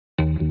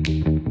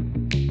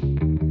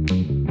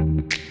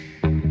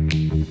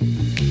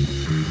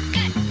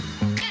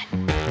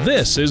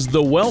This is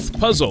The Wealth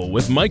Puzzle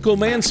with Michael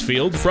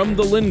Mansfield from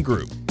the Lynn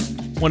Group.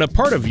 When a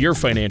part of your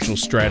financial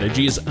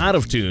strategy is out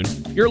of tune,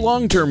 your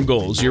long-term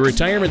goals, your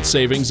retirement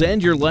savings,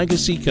 and your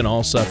legacy can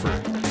all suffer.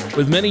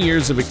 With many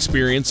years of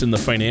experience in the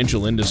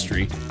financial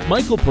industry,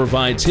 Michael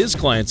provides his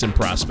clients and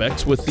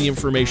prospects with the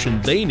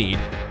information they need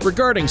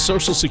regarding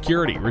Social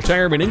Security,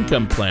 retirement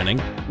income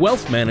planning,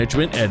 wealth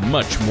management, and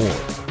much more.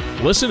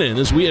 Listen in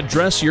as we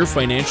address your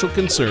financial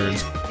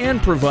concerns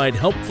and provide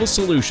helpful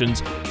solutions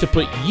to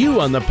put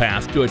you on the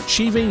path to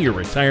achieving your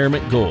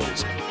retirement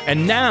goals.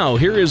 And now,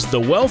 here is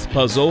The Wealth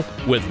Puzzle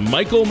with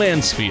Michael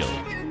Mansfield.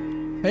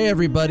 Hey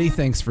everybody,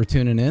 thanks for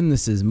tuning in.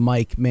 This is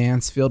Mike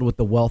Mansfield with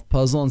The Wealth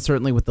Puzzle, and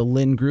certainly with the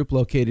Lynn Group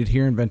located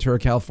here in Ventura,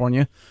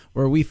 California,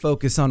 where we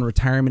focus on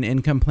retirement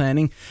income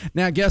planning.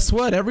 Now, guess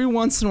what? Every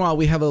once in a while,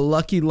 we have a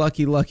lucky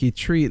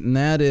treat, and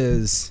that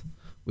is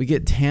we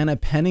get Tana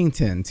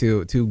Pennington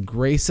to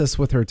grace us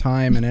with her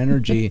time and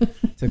energy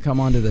to come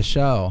onto the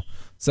show.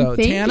 So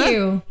Thank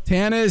you.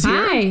 Tana is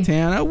here. Hi.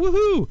 Tana,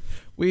 woohoo!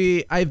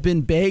 I've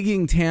been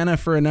begging Tana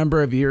for a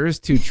number of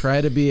years to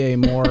try to be a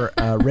more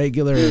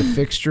regular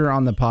fixture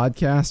on the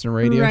podcast and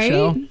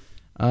radio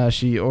show.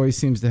 She always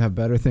seems to have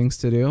better things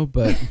to do,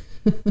 but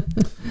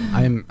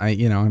I'm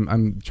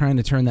trying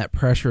to turn that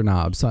pressure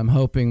knob. So I'm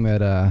hoping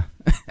that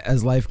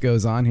as life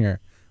goes on here,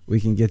 we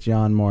can get you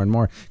on more and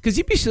more. Because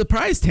you'd be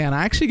surprised, Tana,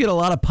 I actually get a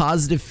lot of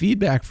positive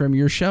feedback from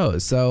your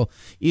shows. So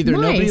either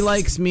nobody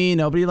likes me,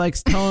 nobody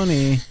likes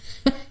Tony,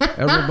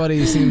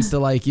 everybody seems to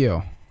like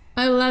you.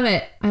 I love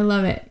it.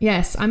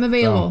 Yes, I'm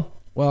available.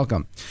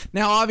 Welcome.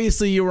 Now,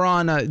 obviously, you were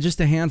on just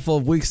a handful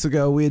of weeks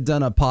ago. We had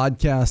done a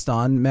podcast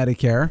on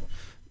Medicare.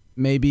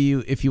 Maybe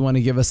if you want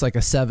to give us like a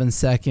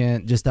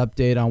 7-second just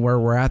update on where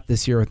we're at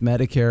this year with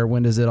Medicare.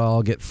 When does it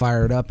all get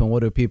fired up and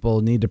what do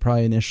people need to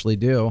probably initially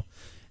do?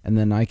 And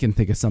then I can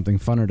think of something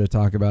funner to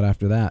talk about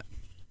after that.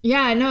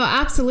 Yeah, no,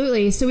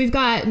 absolutely. So we've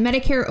got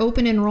Medicare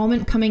open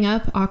enrollment coming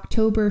up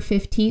October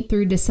 15th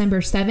through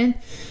December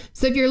 7th.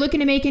 So if you're looking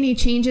to make any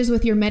changes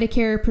with your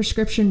Medicare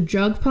prescription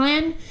drug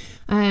plan,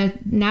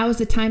 now is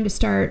the time to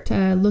start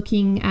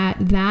looking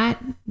at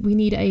that. We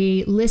need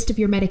a list of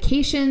your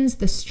medications,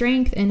 the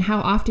strength, and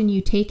how often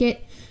you take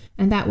it.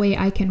 And that way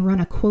I can run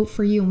a quote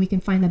for you and we can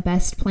find the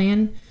best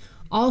plan.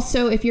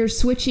 Also, if you're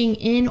switching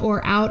in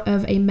or out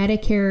of a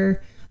Medicare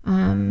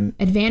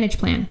Advantage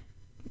plan,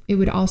 it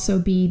would also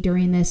be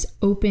during this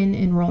open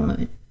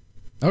enrollment.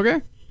 Okay.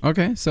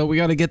 So we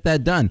got to get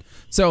that done.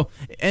 So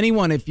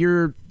anyone, if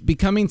you're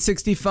becoming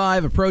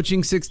 65,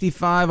 approaching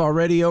 65,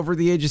 already over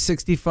the age of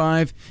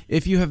 65,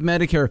 if you have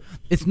Medicare,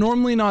 it's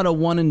normally not a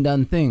one and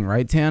done thing,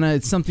 right, Tana?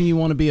 It's something you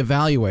want to be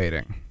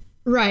evaluating.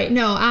 Right.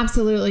 No,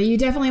 absolutely. You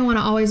definitely want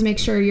to always make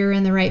sure you're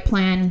in the right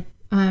plan.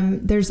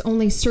 There's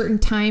only certain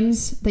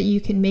times that you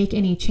can make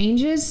any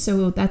changes.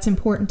 So that's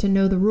important to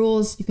know the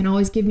rules. You can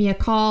always give me a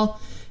call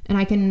and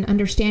I can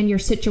understand your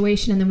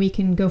situation and then we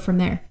can go from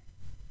there.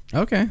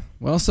 Okay.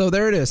 Well, so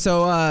there it is.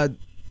 So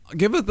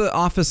give the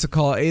office a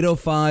call,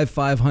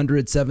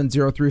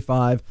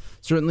 805-500-7035.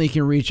 Certainly you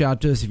can reach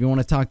out to us if you want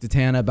to talk to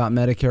Tana about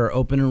Medicare.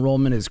 Open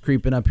enrollment is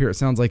creeping up here. It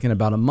sounds like in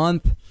about a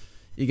month.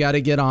 You got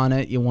to get on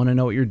it. You want to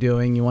know what you're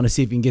doing. You want to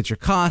see if you can get your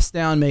costs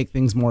down, make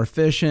things more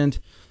efficient.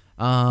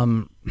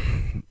 Now,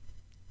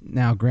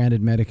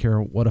 granted,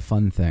 Medicare, what a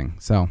fun thing.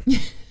 So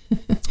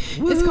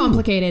it's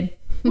complicated.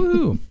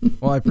 Woohoo.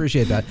 Well, I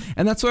appreciate that.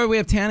 And that's why we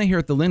have Tana here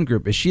at the Lynn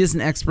Group. She is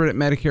an expert at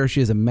Medicare.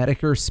 She is a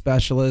Medicare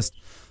specialist.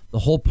 The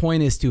whole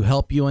point is to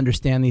help you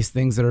understand these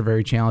things that are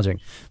very challenging.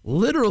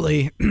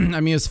 Literally, I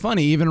mean, it's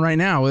funny, even right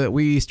now,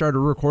 we started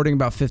recording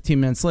about 15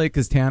 minutes late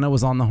because Tana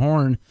was on the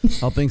horn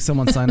helping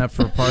someone sign up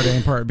for Part A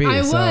and Part B.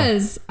 I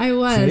was.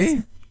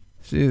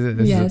 See?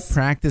 This is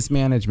practice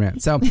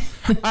management. So,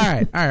 all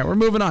right, we're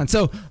moving on.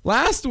 So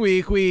last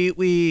week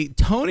we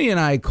Tony and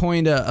I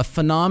coined a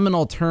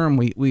phenomenal term.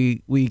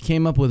 We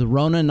came up with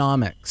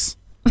Rona-nomics.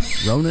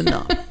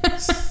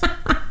 Rona-nomics.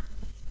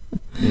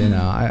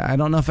 I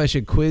don't know if I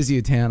should quiz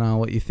you, Tana, on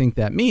what you think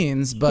that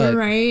means, but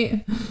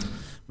right.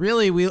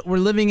 Really, we're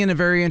living in a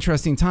very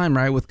interesting time,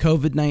 right? With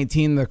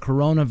COVID-19, the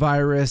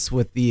coronavirus,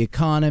 with the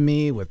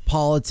economy, with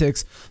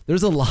politics.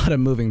 There's a lot of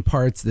moving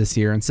parts this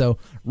year. And so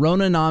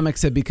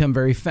Rona-nomics have become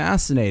very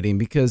fascinating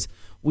because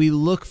we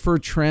look for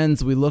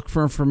trends, we look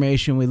for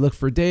information, we look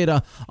for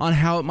data on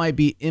how it might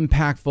be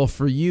impactful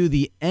for you,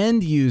 the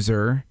end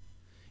user,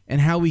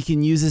 and how we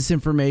can use this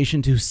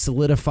information to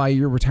solidify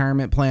your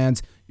retirement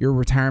plans, your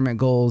retirement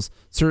goals,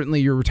 certainly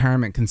your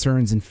retirement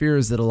concerns and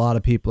fears that a lot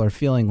of people are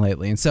feeling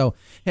lately. And so,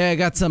 hey, I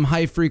got some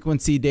high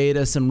frequency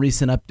data, some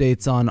recent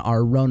updates on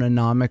our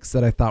Rona-nomics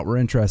that I thought were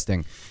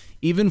interesting.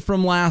 Even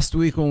from last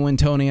week when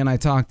Tony and I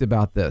talked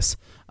about this,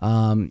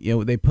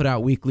 they put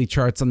out weekly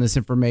charts on this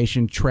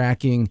information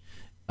tracking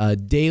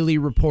daily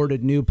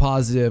reported new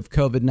positive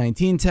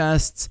COVID-19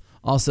 tests,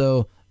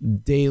 also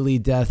daily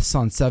deaths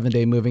on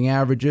 7-day moving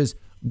averages.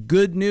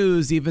 Good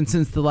news, even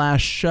since the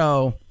last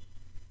show,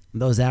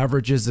 those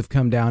averages have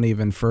come down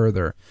even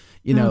further.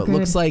 It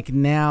looks like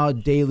now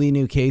daily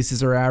new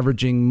cases are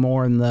averaging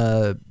more in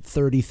the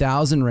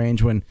 30,000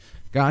 range when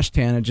gosh,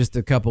 Tana, just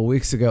a couple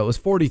weeks ago, it was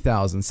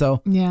 40,000.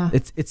 So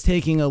it's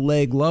taking a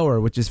leg lower,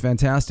 which is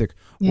fantastic.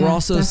 Yeah, we're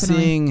also definitely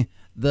seeing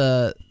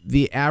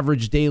the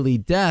average daily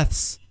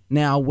deaths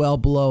now well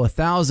below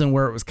 1,000,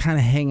 where it was kind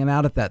of hanging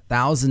out at that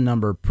 1,000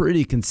 number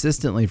pretty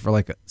consistently for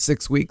like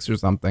 6 weeks or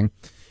something.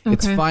 Okay.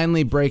 It's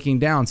finally breaking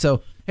down.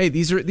 So, hey,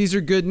 these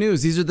are good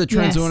news. These are the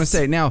trends we want to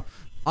say. Now,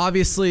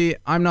 obviously,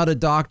 I'm not a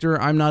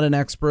doctor. I'm not an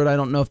expert. I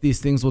don't know if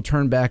these things will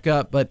turn back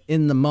up. But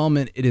in the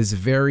moment, it is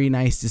very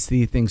nice to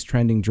see things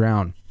trending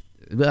down.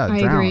 I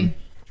agree.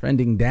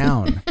 Trending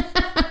down.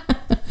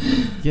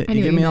 You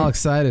get me all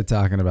excited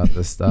talking about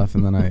this stuff,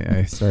 and then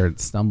I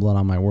start stumbling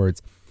on my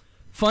words.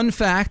 Fun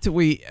fact,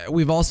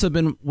 we've also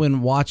been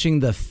watching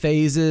the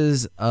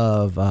phases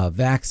of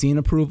vaccine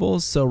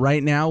approvals. So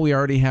right now we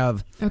already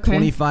have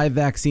 25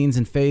 vaccines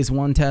in phase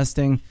 1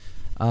 testing,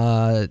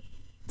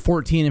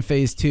 14 in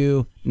phase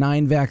 2,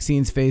 9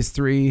 vaccines phase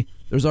 3.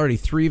 There's already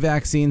 3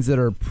 vaccines that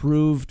are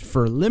approved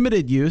for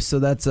limited use. So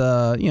that's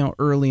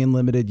early and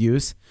limited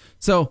use.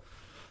 So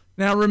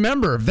now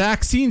remember,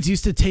 vaccines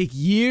used to take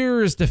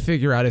years to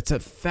figure out. It's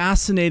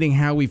fascinating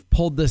how we've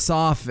pulled this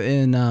off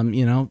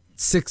in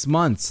 6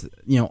 months.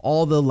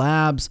 All the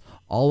labs,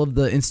 all of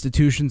the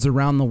institutions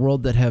around the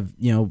world that have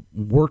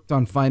worked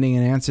on finding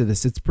an answer to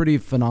this. It's pretty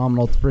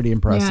phenomenal. It's pretty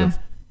impressive.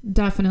 Yeah,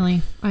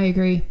 definitely. I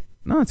agree.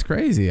 No, it's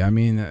crazy. I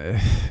mean,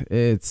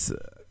 it's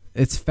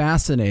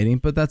fascinating,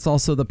 but that's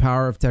also the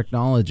power of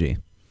technology.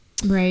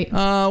 Right.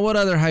 What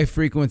other high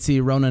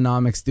frequency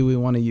Ronanomics do we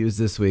want to use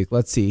this week?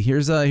 Let's see.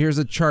 Here's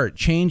a chart.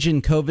 Change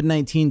in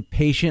COVID-19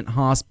 patient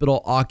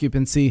hospital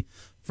occupancy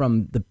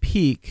from the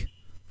peak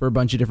for a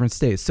bunch of different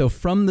states. So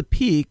from the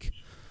peak,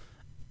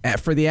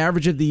 for the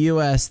average of the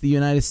U.S., the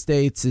United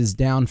States is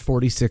down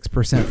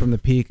 46% from the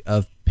peak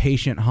of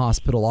patient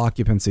hospital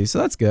occupancy. So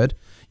that's good.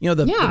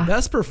 The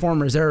best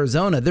performer is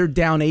Arizona. They're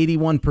down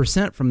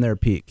 81% from their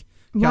peak.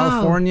 Wow.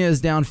 California is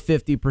down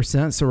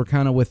 50%, so we're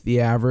kind of with the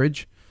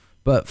average.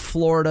 But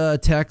Florida,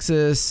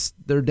 Texas,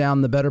 they're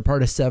down the better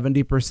part of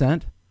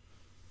 70%.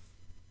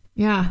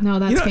 Yeah, no,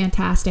 that's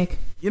fantastic.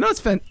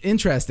 It's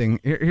interesting.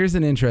 Here's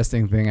an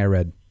interesting thing I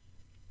read.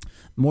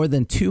 More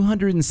than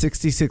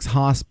 266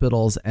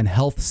 hospitals and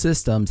health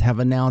systems have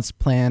announced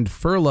planned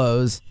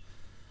furloughs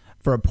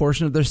for a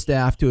portion of their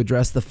staff to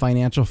address the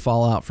financial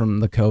fallout from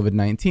the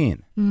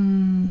COVID-19.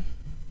 Isn't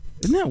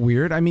that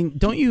weird? I mean,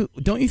 don't you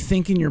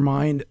think in your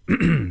mind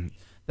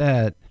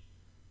that,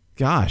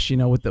 gosh,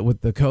 with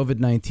the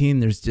COVID-19,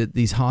 there's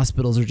these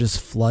hospitals are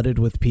just flooded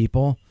with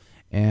people,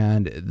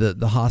 and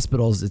the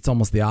hospitals, it's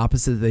almost the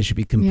opposite. They should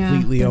be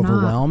completely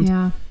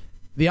overwhelmed.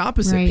 The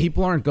opposite. Right.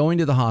 People aren't going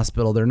to the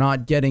hospital. They're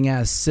not getting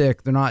as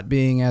sick. They're not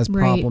being as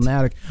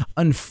problematic.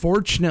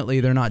 Unfortunately,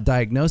 they're not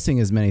diagnosing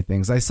as many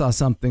things. I saw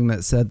something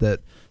that said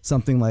that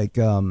something like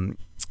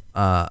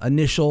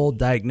initial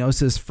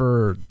diagnosis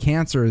for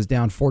cancer is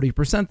down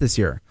 40% this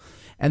year.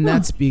 And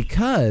that's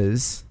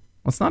because,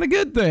 well, it's not a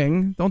good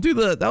thing. Don't do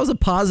that was a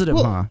positive,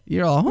 huh?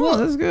 You're all,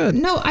 that's good.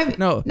 No,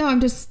 I'm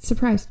just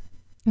surprised.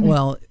 Okay.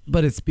 Well,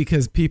 but it's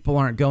because people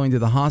aren't going to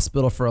the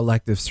hospital for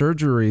elective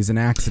surgeries and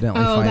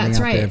accidentally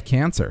finding out they have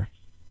cancer.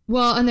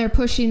 Well, and they're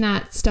pushing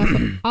that stuff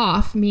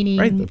off,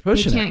 meaning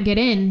they can't get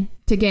in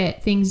to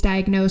get things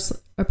diagnosed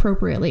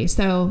appropriately.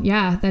 So,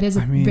 yeah, that is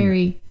a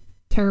very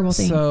terrible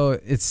thing. So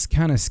it's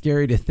kind of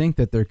scary to think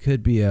that there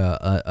could be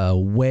a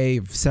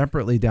wave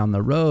separately down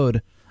the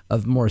road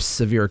of more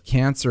severe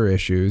cancer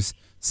issues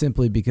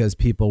simply because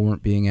people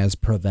weren't being as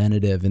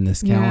preventative in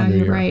this calendar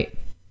year. You're right.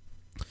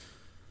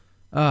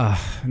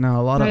 No,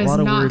 a lot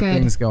of weird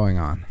things going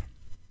on.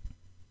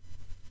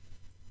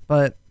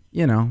 But,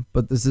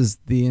 but this is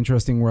the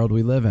interesting world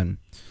we live in.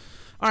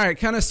 All right,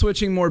 kind of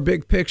switching more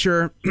big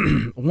picture.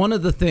 One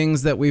of the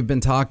things that we've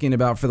been talking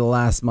about for the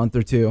last month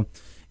or two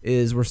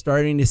is we're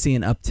starting to see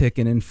an uptick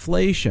in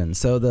inflation.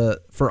 So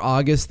for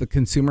August, the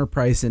consumer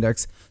price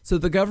index. So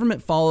the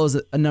government follows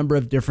a number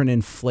of different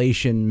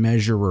inflation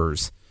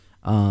measurers,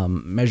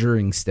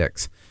 measuring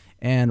sticks.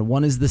 And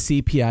one is the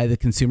CPI, the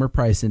Consumer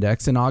Price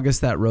Index. In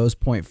August, that rose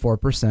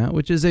 0.4%,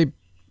 which is a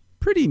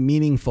pretty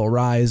meaningful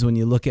rise when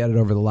you look at it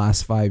over the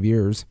last 5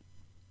 years.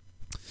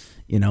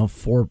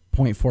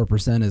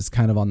 4.4% is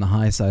kind of on the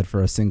high side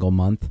for a single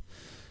month.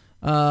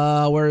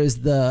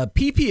 Whereas the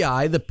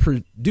PPI, the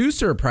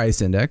Producer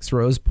Price Index,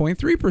 rose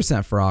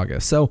 0.3% for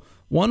August. So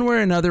one way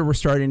or another, we're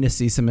starting to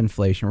see some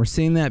inflation. We're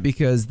seeing that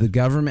because the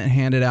government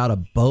handed out a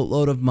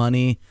boatload of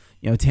money.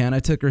 Tana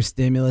took her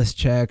stimulus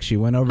check. She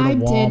went over to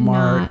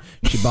Walmart.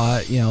 She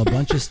bought, a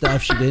bunch of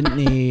stuff she didn't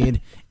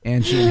need,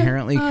 and she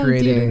inherently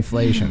created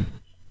inflation.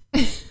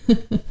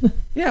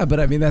 Yeah, but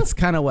I mean, that's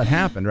kind of what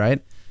happened,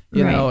 right?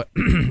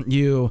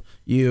 You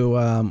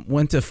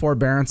went to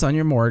forbearance on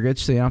your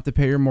mortgage, so you don't have to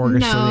pay your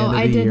mortgage till the end of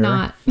the year. No,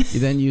 I did not. You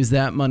then used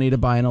that money to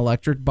buy an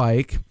electric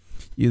bike.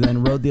 You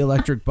then rode the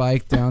electric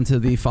bike down to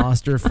the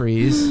Foster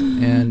Freeze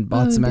and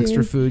bought some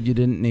extra food you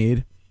didn't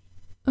need.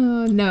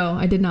 No,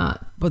 I did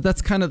not. But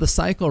that's kind of the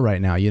cycle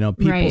right now.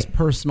 People's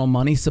personal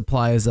money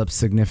supply is up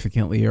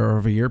significantly year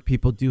over year.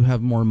 People do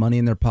have more money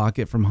in their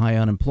pocket from high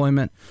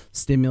unemployment,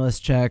 stimulus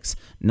checks,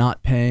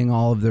 not paying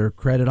all of their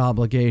credit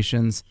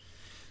obligations.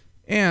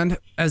 And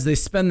as they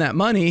spend that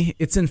money,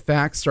 it's in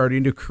fact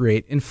starting to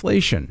create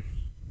inflation.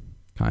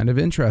 Kind of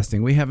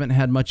interesting. We haven't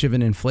had much of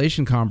an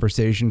inflation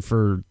conversation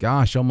for,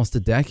 almost a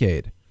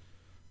decade.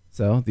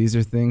 So these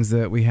are things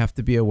that we have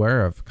to be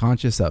aware of,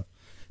 conscious of.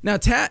 Now,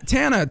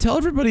 Tana, tell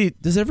everybody,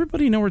 does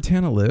everybody know where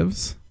Tana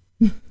lives?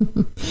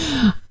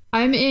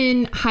 I'm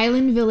in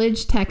Highland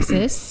Village,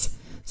 Texas.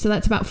 So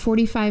that's about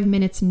 45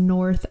 minutes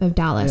north of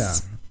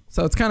Dallas. Yeah.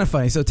 So it's kind of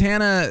funny. So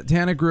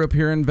Tana grew up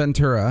here in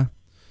Ventura.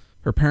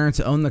 Her parents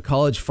own the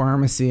college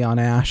pharmacy on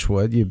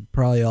Ashwood. You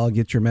probably all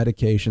get your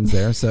medications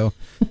there. So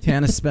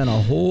Tana spent a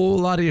whole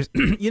lot of years.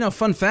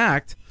 Fun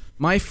fact,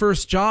 my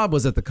first job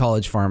was at the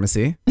college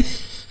pharmacy.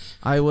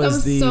 That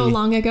was so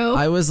long ago.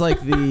 I was like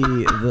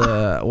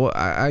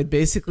I'd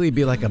basically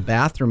be like a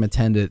bathroom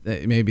attendant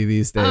maybe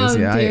these days. Oh,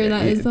 dear,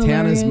 that is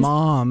Tana's hilarious.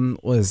 mom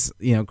was,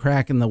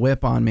 cracking the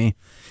whip on me,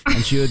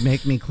 and she would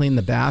make me clean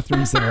the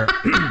bathrooms there,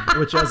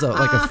 which as a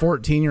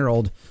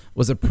 14-year-old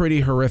was a pretty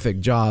horrific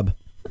job.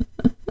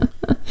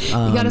 You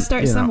got to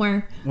start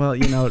somewhere. Well,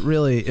 it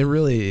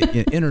really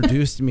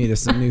introduced me to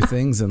some new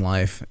things in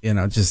life.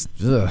 Geez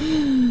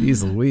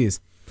Louise.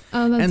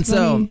 Oh, that's and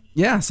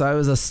funny. so I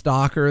was a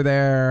stalker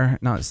there,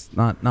 not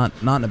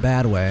in a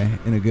bad way,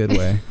 in a good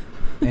way,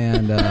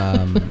 and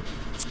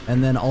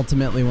then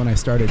ultimately when I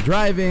started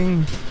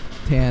driving,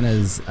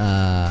 Tana's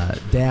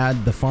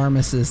dad, the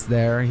pharmacist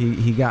there,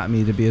 he got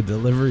me to be a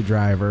delivery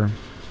driver,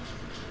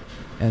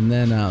 and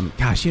then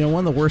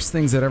one of the worst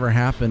things that ever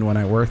happened when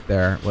I worked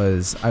there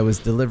was I was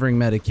delivering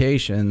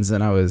medications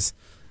and I was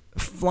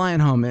flying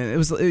home.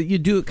 And you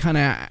do it kind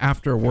of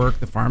after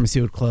work. The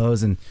pharmacy would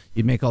close and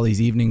you'd make all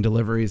these evening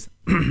deliveries.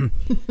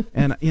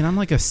 And I'm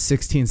like a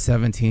 16,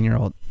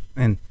 17-year-old,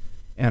 and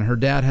her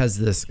dad has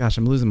this. Gosh,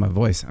 I'm losing my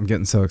voice. I'm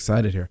getting so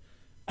excited here.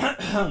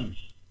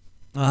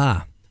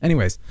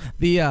 Anyways,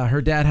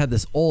 her dad had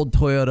this old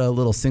Toyota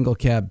little single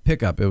cab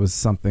pickup. It was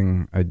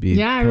something I'd be.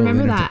 Yeah, I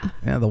remember that.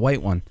 Yeah, the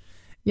white one.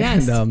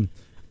 Yes. And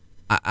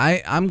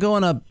I'm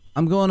going up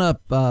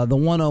the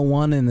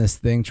 101 in this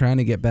thing, trying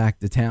to get back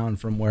to town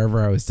from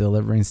wherever I was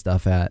delivering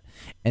stuff at.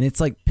 And it's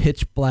like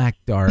pitch black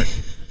dark.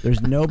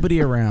 There's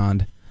nobody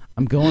around.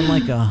 I'm going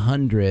like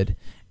 100,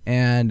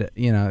 and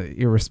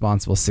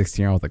irresponsible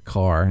 16-year-old with a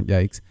car.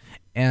 Yikes.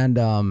 And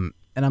I'm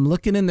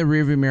looking in the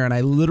rearview mirror and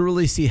I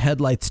literally see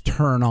headlights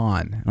turn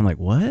on. And I'm like,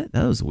 what?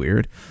 That was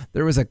weird.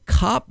 There was a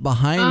cop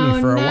behind me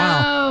for a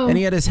while, and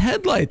he had his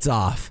headlights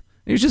off.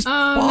 He was just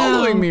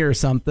following me or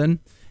something.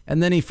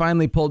 And then he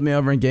finally pulled me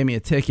over and gave me a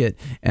ticket.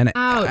 And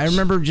I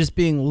remember just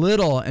being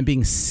little and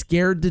being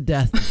scared to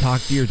death to talk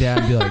to your dad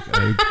and be like,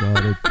 I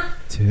got a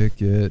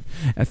ticket.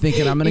 And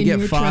thinking I'm going to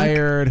get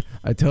fired.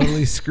 I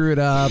totally screwed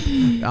up.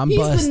 He's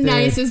busted. He's the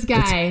nicest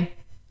guy.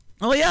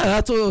 Oh, yeah,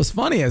 that's what was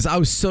funny is I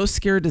was so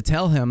scared to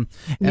tell him.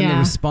 And the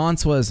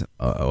response was,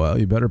 oh, well,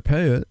 you better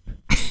pay it.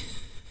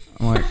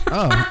 I'm like,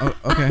 oh,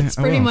 okay. That's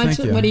pretty much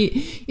what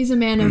he's a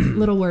man of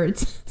little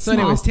words. So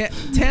anyways,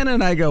 Tana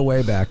and I go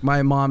way back.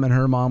 My mom and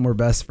her mom were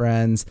best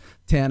friends.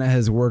 Tana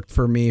has worked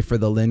for me for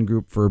the Lynn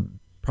Group for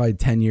probably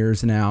 10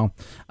 years now.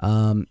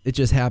 It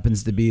just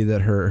happens to be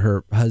that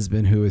her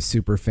husband, who is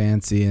super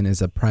fancy and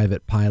is a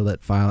private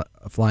pilot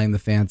flying the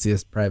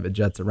fanciest private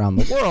jets around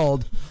the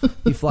world,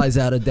 he flies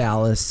out of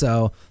Dallas.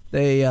 So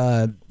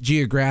they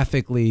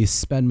geographically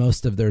spend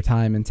most of their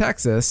time in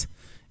Texas.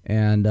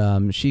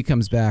 And she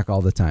comes back all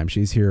the time.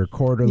 She's here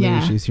quarterly.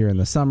 Yeah. She's here in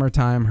the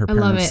summertime. Her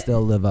parents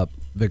still live up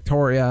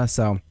Victoria.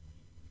 So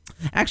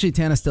actually,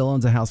 Tana still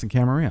owns a house in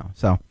Camarillo.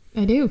 So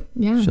I do.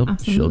 Yeah,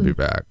 absolutely. She'll be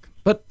back.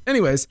 But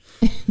anyways,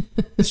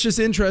 it's just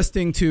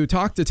interesting to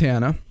talk to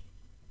Tana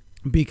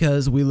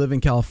because we live in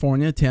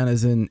California.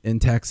 Tana's in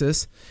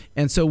Texas.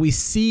 And so we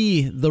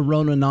see the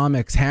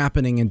Ronanomics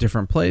happening in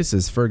different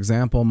places. For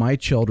example, my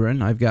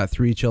children, I've got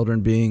 3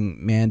 children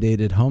being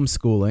mandated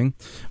homeschooling,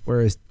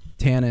 whereas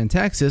Tana in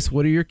Texas,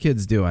 what are your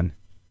kids doing?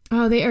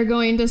 Oh, they are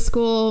going to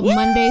school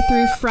Monday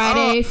through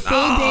Friday,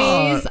 full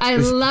days. I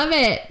love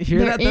it.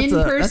 They're in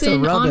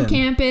person on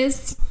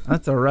campus.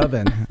 That's a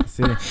rubbin.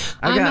 See,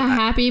 I'm a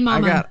happy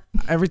mama.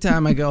 Every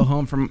time I go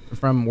home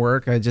from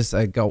work, I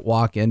go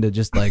walk into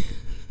just like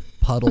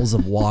puddles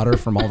of water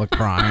from all the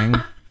crying.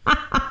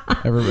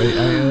 Everybody,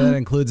 that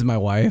includes my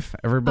wife.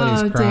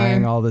 Everybody's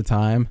crying all the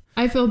time.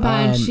 I feel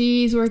bad.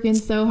 She's working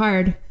so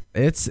hard.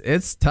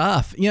 It's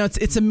tough.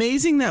 It's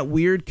amazing that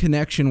weird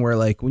connection where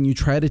like when you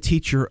try to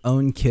teach your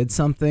own kid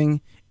something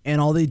and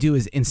all they do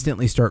is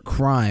instantly start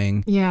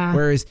crying. Yeah.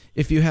 Whereas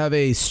if you have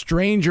a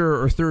stranger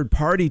or third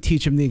party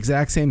teach them the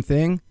exact same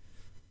thing,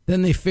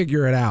 then they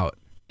figure it out.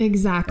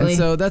 Exactly. And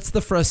so that's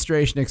the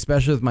frustration,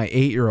 especially with my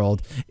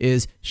 8-year-old,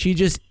 is she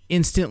just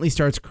instantly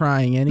starts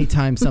crying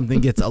anytime something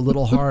gets a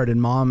little hard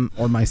and mom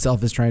or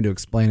myself is trying to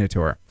explain it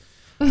to her.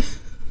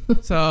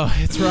 So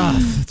it's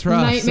rough. It's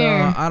rough.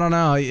 Nightmare. So I don't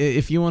know.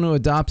 If you want to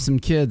adopt some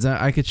kids,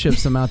 I could ship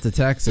some out to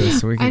Texas.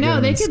 So we could I know, get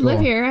them they in could school. live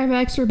here. I have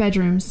extra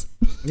bedrooms.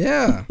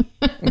 Yeah.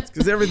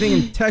 Because everything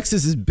in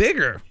Texas is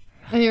bigger.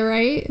 Are you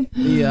right?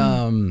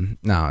 Tana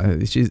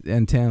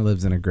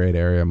lives in a great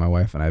area. My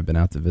wife and I have been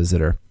out to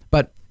visit her.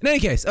 But in any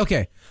case,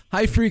 okay,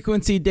 high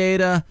frequency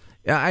data.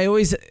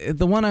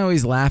 The one I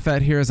always laugh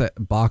at here is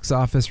box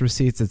office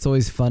receipts. It's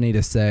always funny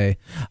to say,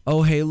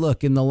 oh, hey,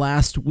 look, in the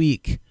last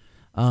week,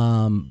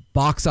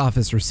 box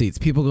office receipts,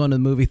 people going to the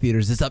movie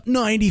theaters, it's up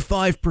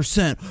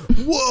 95%.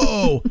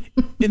 Whoa.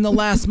 In the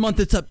last month,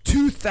 it's up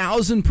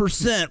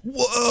 2,000%.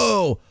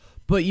 Whoa.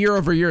 But year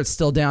over year, it's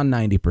still down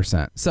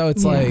 90%. So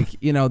it's like,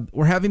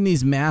 we're having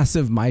these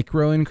massive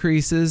micro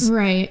increases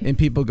in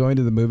people going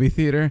to the movie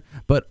theater.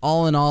 But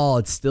all in all,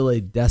 it's still a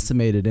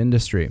decimated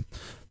industry.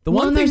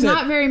 There's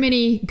not very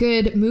many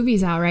good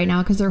movies out right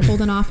now because they're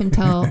holding off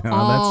until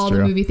all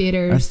the movie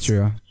theaters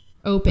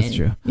open. That's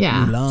true.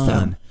 Yeah.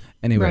 Mulan.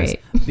 Anyways,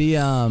 the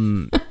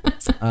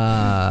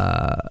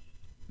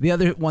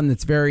other one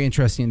that's very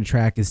interesting to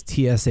track is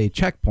TSA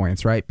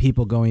checkpoints, right?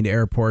 People going to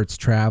airports,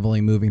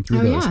 traveling, moving through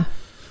those. Yeah.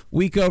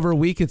 Week over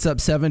week, it's up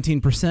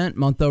 17%.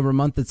 Month over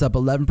month, it's up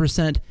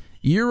 11%.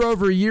 Year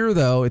over year,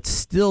 though, it's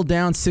still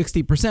down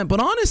 60%.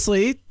 But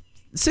honestly,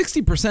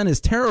 60%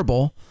 is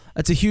terrible.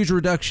 That's a huge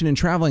reduction in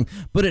traveling,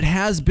 but it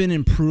has been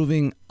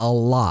improving a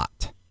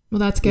lot. Well,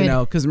 that's good.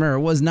 Because remember,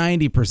 it was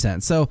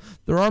 90%. So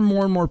there are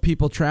more and more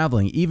people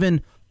traveling.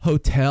 Even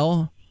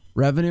hotel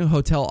revenue,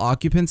 hotel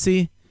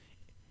occupancy,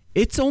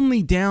 it's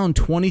only down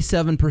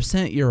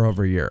 27% year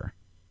over year.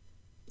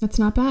 That's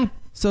not bad.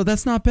 So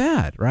that's not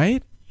bad,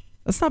 right?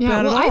 That's not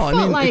bad at all. I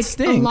felt like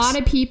a lot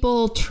of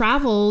people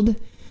traveled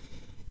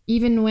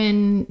even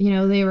when,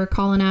 they were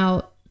calling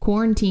out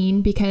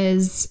quarantine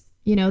because,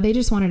 they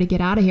just wanted to get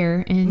out of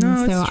here. And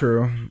it's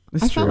true.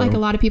 I felt like a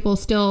lot of people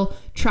still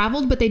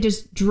traveled, but they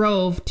just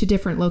drove to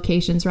different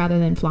locations rather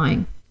than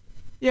flying.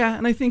 Yeah,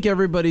 and I think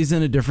everybody's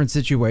in a different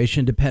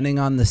situation depending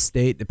on the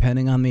state,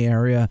 depending on the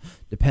area,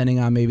 depending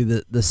on maybe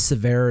the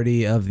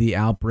severity of the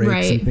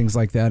outbreaks and things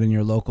like that in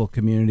your local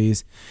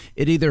communities.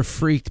 It either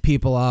freaked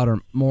people out or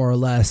more or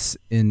less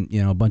in,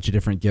 a bunch of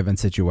different given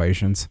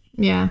situations.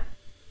 Yeah.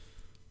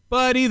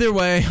 But either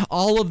way,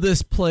 all of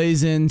this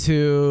plays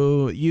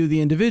into you,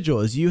 the individual,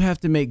 is you have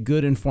to make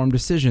good informed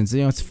decisions.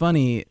 It's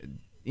funny,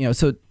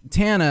 so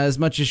Tana, as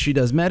much as she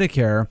does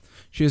Medicare,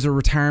 she is a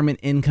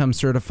retirement income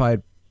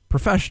certified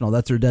professional.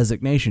 That's her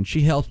designation.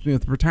 She helps me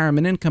with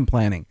retirement income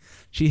planning.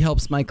 She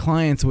helps my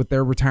clients with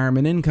their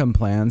retirement income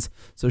plans.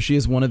 So she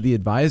is one of the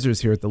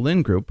advisors here at the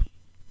Lynn Group.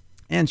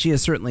 And she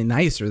is certainly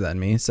nicer than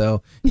me.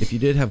 So if you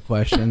did have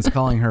questions,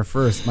 calling her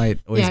first might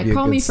always be a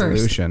good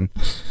solution.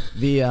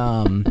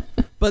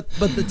 But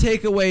the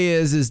takeaway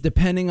is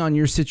depending on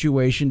your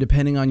situation,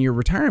 depending on your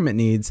retirement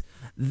needs,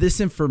 this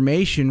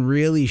information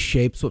really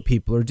shapes what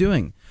people are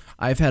doing.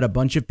 I've had a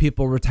bunch of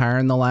people retire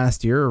in the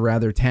last year, or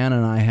rather Tana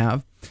and I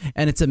have.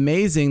 And it's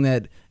amazing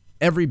that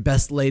every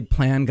best laid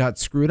plan got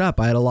screwed up.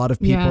 I had a lot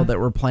of people that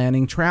were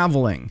planning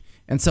traveling.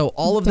 And so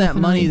all of that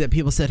money that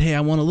people said, hey,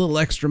 I want a little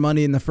extra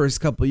money in the first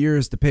couple of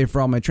years to pay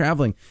for all my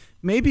traveling.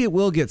 Maybe it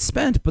will get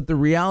spent, but the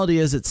reality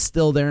is it's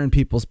still there in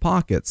people's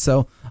pockets.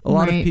 So a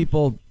lot of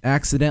people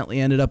accidentally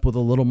ended up with a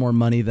little more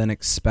money than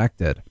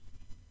expected.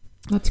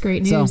 That's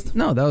great news. So,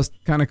 no, that was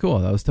kind of cool.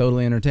 That was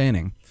totally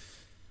entertaining.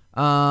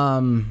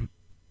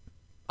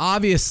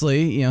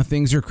 Obviously,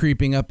 things are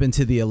creeping up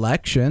into the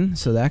election,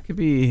 so that could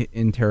be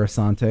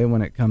interessante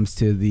when it comes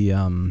to the,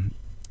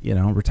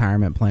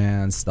 retirement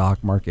plans,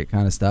 stock market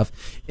kind of stuff.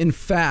 In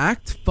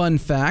fact, fun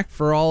fact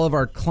for all of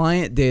our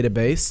client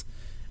database,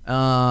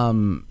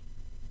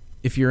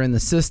 if you're in the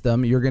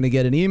system, you're going to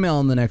get an email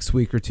in the next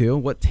week or two.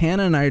 What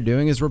Tana and I are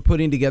doing is we're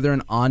putting together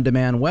an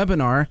on-demand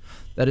webinar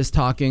that is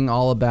talking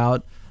all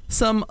about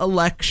some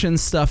election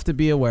stuff to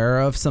be aware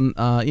of, some,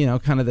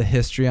 kind of the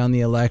history on the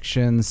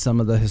election,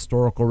 some of the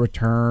historical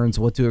returns,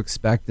 what to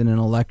expect in an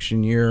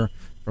election year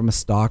from a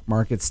stock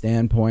market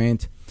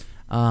standpoint,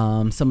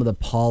 some of the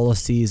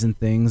policies and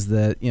things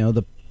that,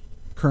 the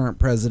current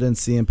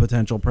presidency and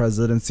potential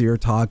presidency are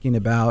talking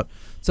about.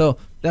 So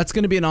that's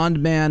going to be an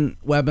on-demand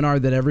webinar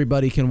that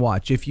everybody can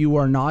watch. If you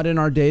are not in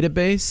our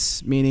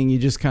database, meaning you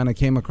just kind of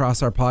came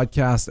across our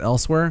podcast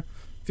elsewhere,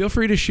 feel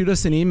free to shoot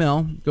us an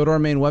email. Go to our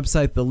main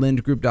website,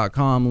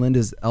 thelindgroup.com. Lind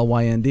is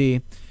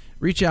L-Y-N-D.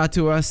 Reach out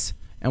to us,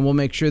 and we'll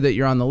make sure that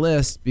you're on the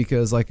list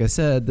because, like I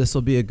said, this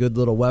will be a good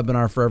little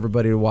webinar for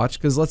everybody to watch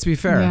because let's be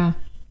fair. Yeah,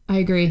 I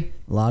agree.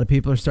 A lot of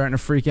people are starting to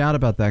freak out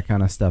about that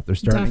kind of stuff. They're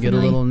starting to get a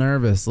little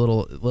nervous,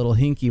 little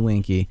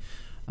hinky-winky.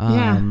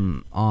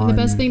 And the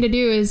best thing to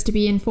do is to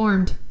be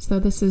informed. So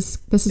this is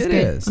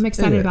good. I'm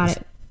excited about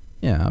it.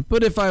 Yeah,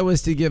 but if I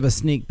was to give a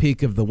sneak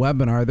peek of the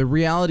webinar, the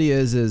reality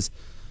is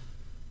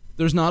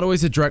there's not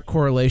always a direct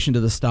correlation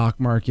to the stock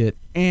market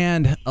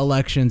and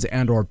elections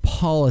and or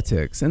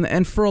politics.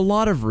 And for a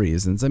lot of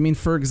reasons. I mean,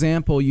 for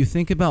example, you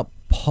think about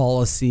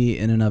policy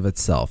in and of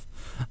itself.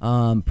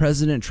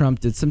 President Trump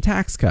did some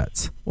tax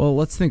cuts. Well,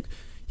 let's think.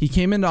 He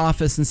came into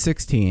office in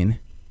 2016.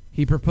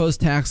 He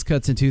proposed tax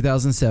cuts in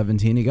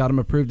 2017. He got them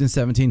approved in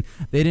 17.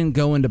 They didn't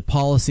go into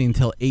policy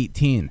until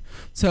 18.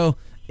 So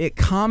it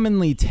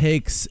commonly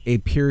takes a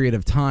period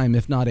of time,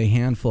 if not a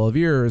handful of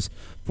years,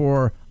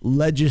 for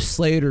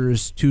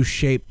legislators to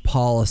shape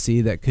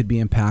policy that could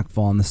be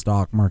impactful on the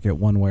stock market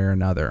one way or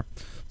another.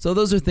 So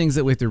those are things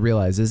that we have to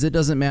realize is it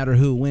doesn't matter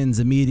who wins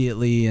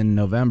immediately in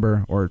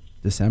November or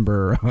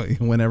December or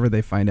whenever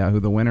they find out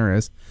who the winner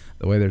is,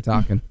 the way they're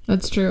talking.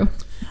 That's true.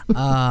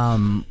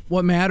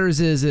 What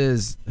matters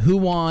is who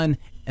won,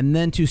 and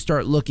then to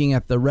start looking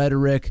at the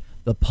rhetoric,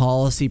 the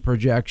policy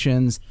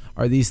projections.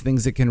 Are these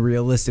things that can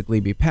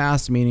realistically be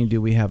passed? Meaning,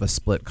 do we have a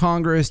split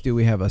Congress? Do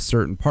we have a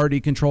certain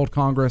party-controlled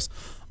Congress?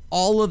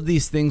 All of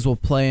these things will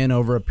play in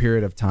over a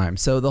period of time.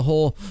 So the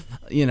whole,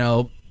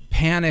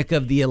 panic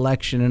of the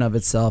election in of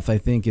itself, I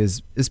think,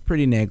 is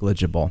pretty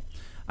negligible.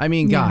 I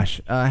mean,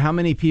 gosh, how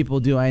many people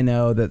do I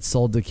know that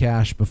sold to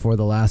cash before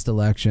the last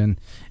election,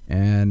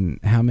 and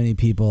how many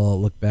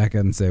people look back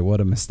and say, what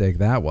a mistake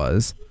that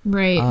was?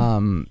 Right.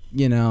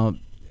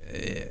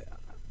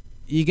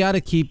 You got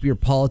to keep your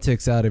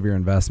politics out of your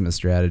investment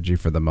strategy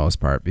for the most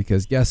part,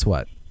 because guess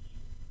what?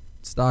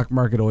 Stock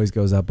market always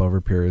goes up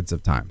over periods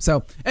of time.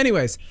 So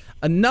anyways,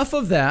 enough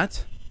of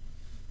that.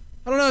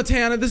 I don't know,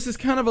 Tana, this is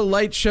kind of a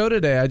light show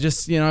today. I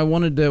just, I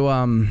wanted to,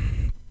 I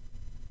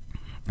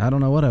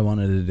don't know what I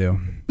wanted to do.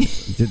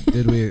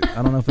 Did we,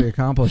 I don't know if we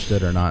accomplished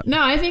it or not.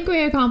 No, I think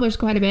we accomplished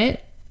quite a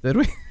bit. Did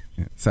we?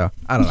 So,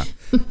 I don't know.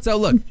 So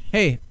look,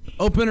 hey,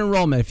 open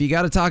enrollment. If you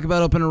got to talk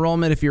about open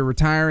enrollment, if you're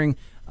retiring,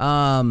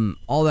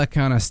 all that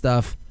kind of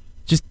stuff,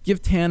 just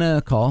give Tana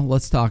a call.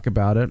 Let's talk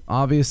about it.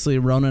 Obviously,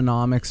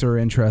 Rona-nomics are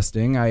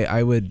interesting.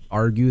 I would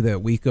argue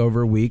that week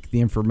over week,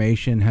 the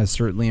information has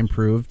certainly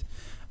improved.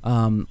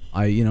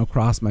 I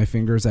cross my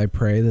fingers. I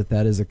pray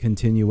that is a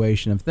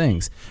continuation of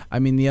things. I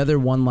mean, the other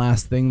one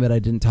last thing that I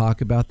didn't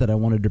talk about that I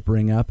wanted to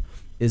bring up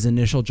is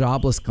initial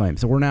jobless claims.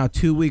 So we're now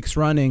 2 weeks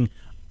running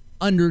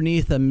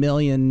underneath 1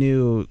 million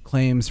new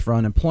claims for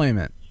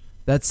unemployment.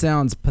 That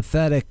sounds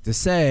pathetic to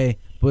say,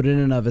 but in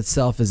and of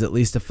itself is at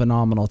least a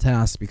phenomenal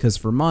task, because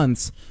for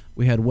months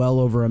we had well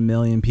over 1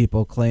 million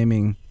people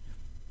claiming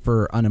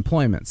for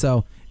unemployment.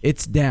 So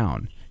it's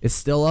down. It's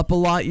still up a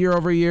lot year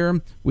over year.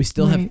 We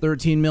still have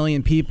 13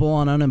 million people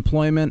on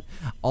unemployment.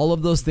 All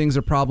of those things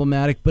are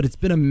problematic, but it's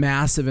been a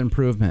massive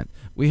improvement.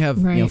 We have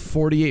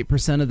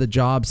 48% of the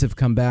jobs have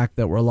come back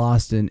that were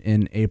lost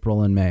in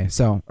April and May.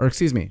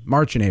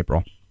 March and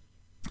April.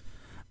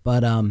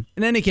 But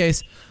in any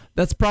case,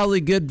 that's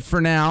probably good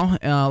for now.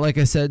 Like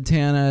I said,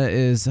 Tana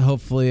is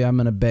hopefully, I'm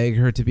going to beg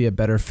her to be a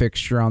better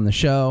fixture on the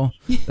show.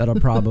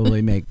 That'll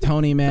probably make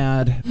Tony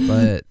mad,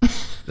 but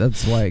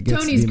that's why it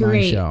gets Tony's to be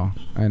great. my show.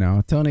 I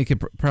know. Tony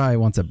probably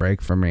wants a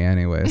break from me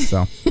anyway,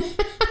 so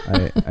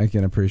I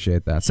can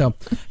appreciate that. So,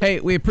 hey,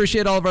 we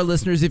appreciate all of our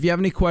listeners. If you have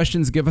any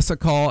questions, give us a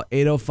call,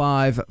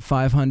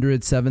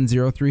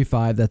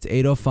 805-500-7035. That's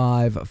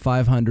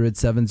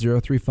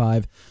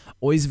 805-500-7035.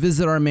 Always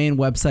visit our main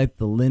website,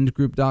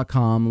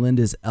 thelindgroup.com. Lind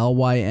is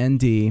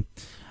Lynd. You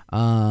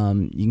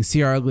can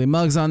see our ugly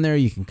mugs on there.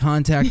 You can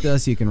contact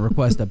us. You can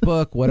request a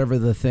book, whatever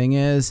the thing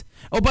is.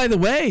 Oh, by the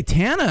way,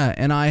 Tana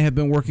and I have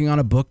been working on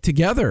a book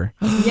together.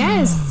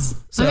 Yes.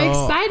 So I'm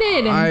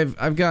excited.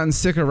 I've gotten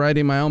sick of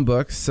writing my own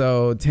books.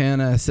 So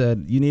Tana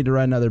said, you need to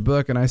write another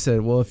book. And I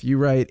said, well, if you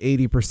write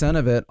 80%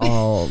 of it,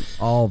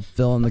 I'll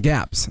fill in the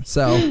gaps.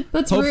 So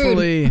That's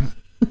hopefully... rude.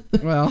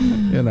 Well,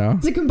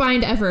 It's a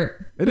combined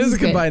effort. It is a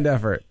combined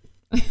effort.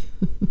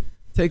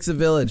 Takes a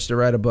village to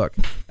write a book.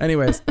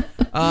 Anyways,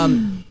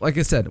 like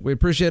I said, we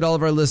appreciate all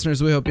of our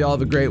listeners. We hope you all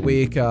have a great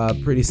week.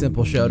 Pretty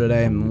simple show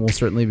today, and we'll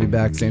certainly be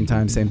back same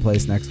time, same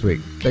place next week.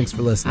 Thanks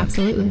for listening.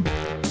 Absolutely.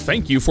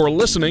 Thank you for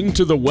listening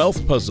to The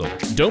Wealth Puzzle.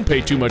 Don't pay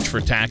too much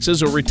for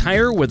taxes or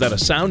retire without a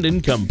sound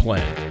income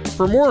plan.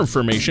 For more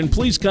information,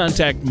 please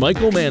contact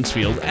Michael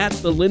Mansfield at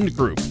the Lind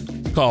Group.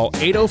 Call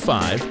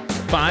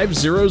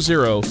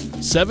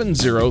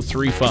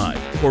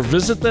 805-500-7035 or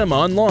visit them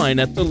online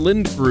at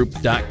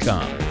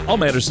thelindgroup.com. All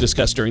matters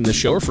discussed during this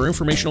show are for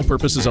informational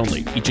purposes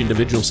only. Each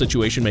individual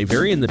situation may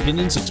vary, and the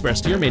opinions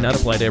expressed here may not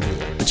apply to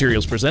everyone.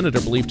 Materials presented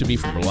are believed to be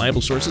from reliable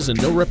sources,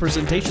 and no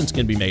representations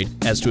can be made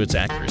as to its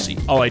accuracy.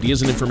 All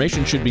ideas and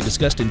information should be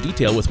discussed in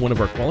detail with one of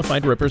our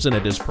qualified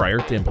representatives prior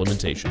to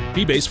implementation.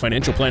 Fee-based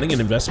financial planning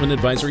and investment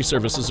advisory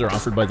services are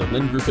offered by the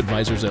Lind Group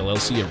Advisors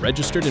LLC, a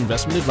registered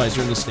investment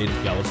advisor in the state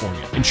of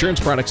California. Insurance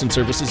products and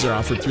services are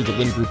offered through the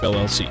Lind Group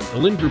LLC. The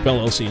Lind Group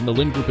LLC and the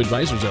Lind Group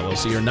Advisors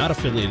LLC are not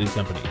affiliated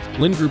companies.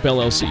 Lind Group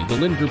LLC, the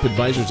Lind Group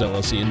Advisors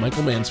LLC, and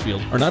Michael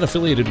Mansfield are not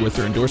affiliated with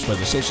or endorsed by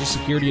the Social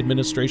Security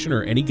Administration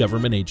or any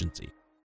government agency.